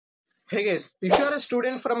Hey guys, if you are a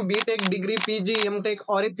student from B.Tech degree, PG, M.Tech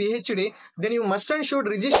or a Ph.D, then you must and should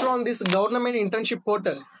register on this government internship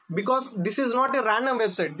portal because this is not a random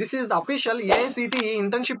website. This is the official AICTE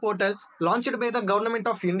Internship Portal launched by the government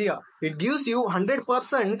of India. It gives you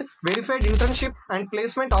 100% verified internship and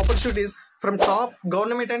placement opportunities from top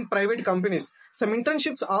government and private companies. Some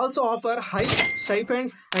internships also offer high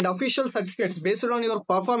stipends and official certificates based on your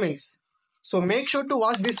performance. So make sure to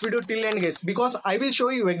watch this video till end guys, because I will show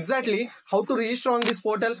you exactly how to register on this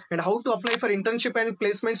portal and how to apply for internship and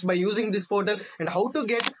placements by using this portal and how to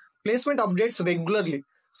get placement updates regularly.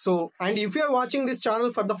 So, and if you are watching this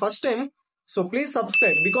channel for the first time, so please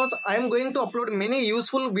subscribe because I am going to upload many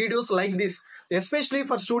useful videos like this, especially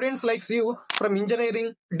for students like you from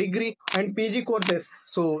engineering, degree and PG courses.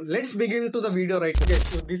 So let's begin to the video right now. Okay,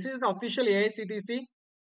 so this is the official AICTC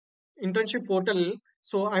internship portal.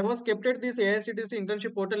 So I was kept at this AICTC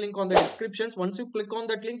internship portal link on the descriptions. Once you click on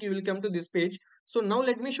that link, you will come to this page. So now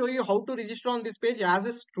let me show you how to register on this page as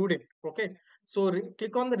a student. Okay. So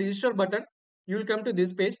click on the register button. You will come to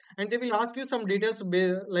this page and they will ask you some details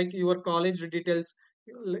like your college details,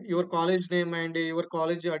 your college name and your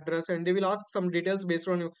college address, and they will ask some details based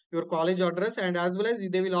on your college address, and as well as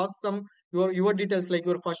they will ask some your details like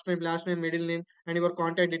your first name, last name, middle name and your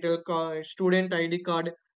contact detail, student ID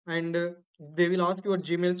card, and they will ask your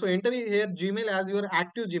Gmail. So enter here Gmail as your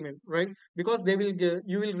active Gmail, right? Because they will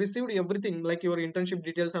you will receive everything like your internship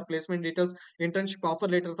details or placement details, internship offer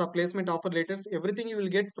letters or placement offer letters, everything you will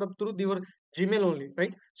get from through your Gmail only,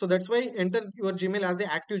 right? So that's why enter your Gmail as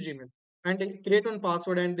a active Gmail and create one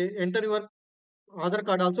password and enter your Aadhaar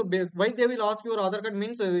card also. Why they will ask your Aadhaar card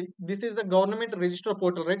means this is the government register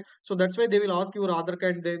portal, right? So that's why they will ask your Aadhaar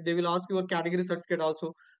card. They will ask your category certificate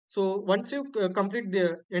also. So once you complete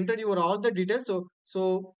the enter your all the details,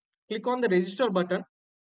 so click on the register button.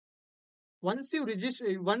 Once you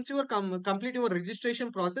register, once you are complete your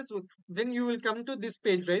registration process, then you will come to this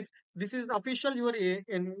page, right? This is the official your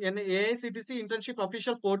an AICTC internship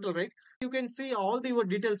official portal, right? You can see all the your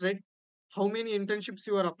details, right? How many internships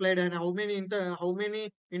you are applied and how many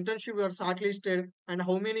internship you are shortlisted and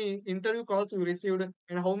how many interview calls you received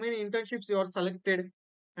and how many internships you are selected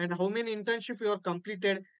and how many internship you are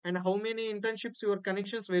completed and how many internships your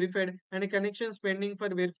connections verified and connections pending for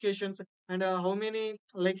verifications, and how many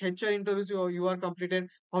like HR interviews you are completed,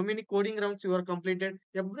 how many coding rounds you are completed,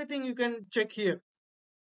 everything you can check here,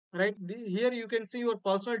 right? Here you can see your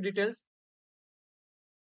personal details.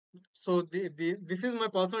 So this is my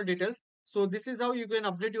personal details. So this is how you can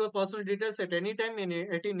update your personal details at any time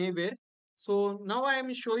at anywhere. So now I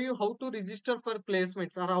am show you how to register for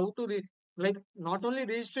placements, or how to like not only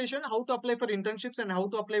registration, how to apply for internships and how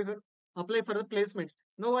to apply for the placements.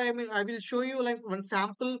 Now I will show you like one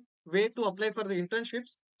sample way to apply for the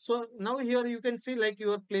internships. So now here you can see like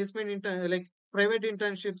your placement like private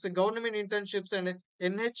internships, government internships, and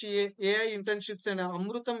NHA AI internships, and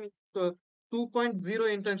Amrutam uh, 2.0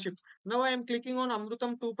 internships. Now I am clicking on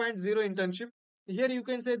Amrutam 2.0 internship. Here you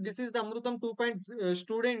can say this is the Amrutam 2.0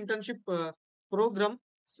 student internship program.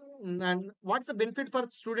 So, and what's the benefit for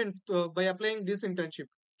students by applying this internship?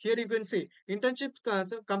 Here you can see internship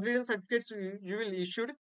completion certificates you will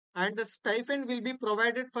issued, and the stipend will be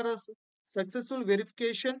provided for a successful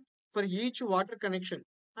verification for each water connection.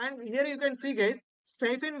 And here you can see guys,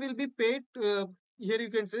 stipend will be paid. Here you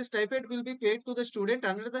can say stipend will be paid to the student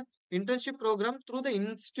under the internship program through the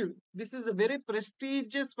institute. This is very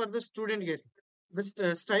prestigious for the student guys.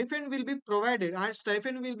 The stipend will be provided and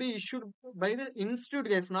stipend will be issued by the institute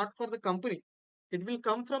guys, not for the company. It will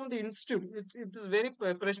come from the institute. It is very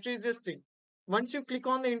prestigious thing. Once you click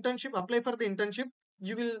on the internship, apply for the internship,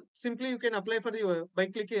 you will simply you can apply for the by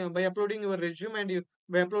clicking by uploading your resume, and you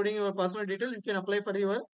by uploading your personal detail you can apply for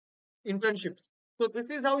your internships. So this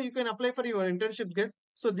is how you can apply for your internship guys.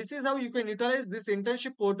 So this is how you can utilize this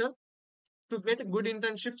internship portal to get good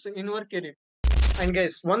internships in your career. And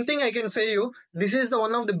guys, one thing I can say you, this is the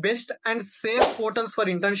one of the best and safe portals for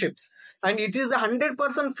internships. And it is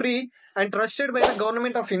 100% free and trusted by the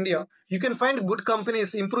government of India. You can find good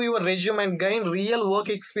companies, improve your resume and gain real work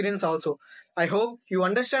experience also. I hope you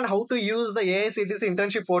understand how to use the AICTC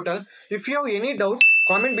internship portal. If you have any doubts,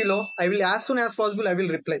 comment below. I will as soon as possible I will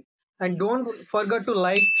reply. And don't forget to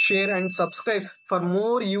like, share and subscribe for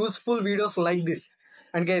more useful videos like this.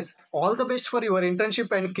 And guys, all the best for your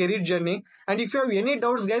internship and career journey. And if you have any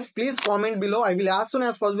doubts guys, please comment below. I will as soon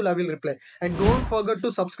as possible I will reply. And don't forget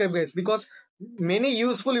to subscribe guys, because many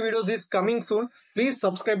useful videos is coming soon. Please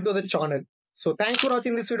subscribe to the channel. So thanks for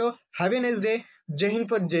watching this video. Have a nice day. Jai Hind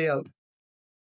for JL.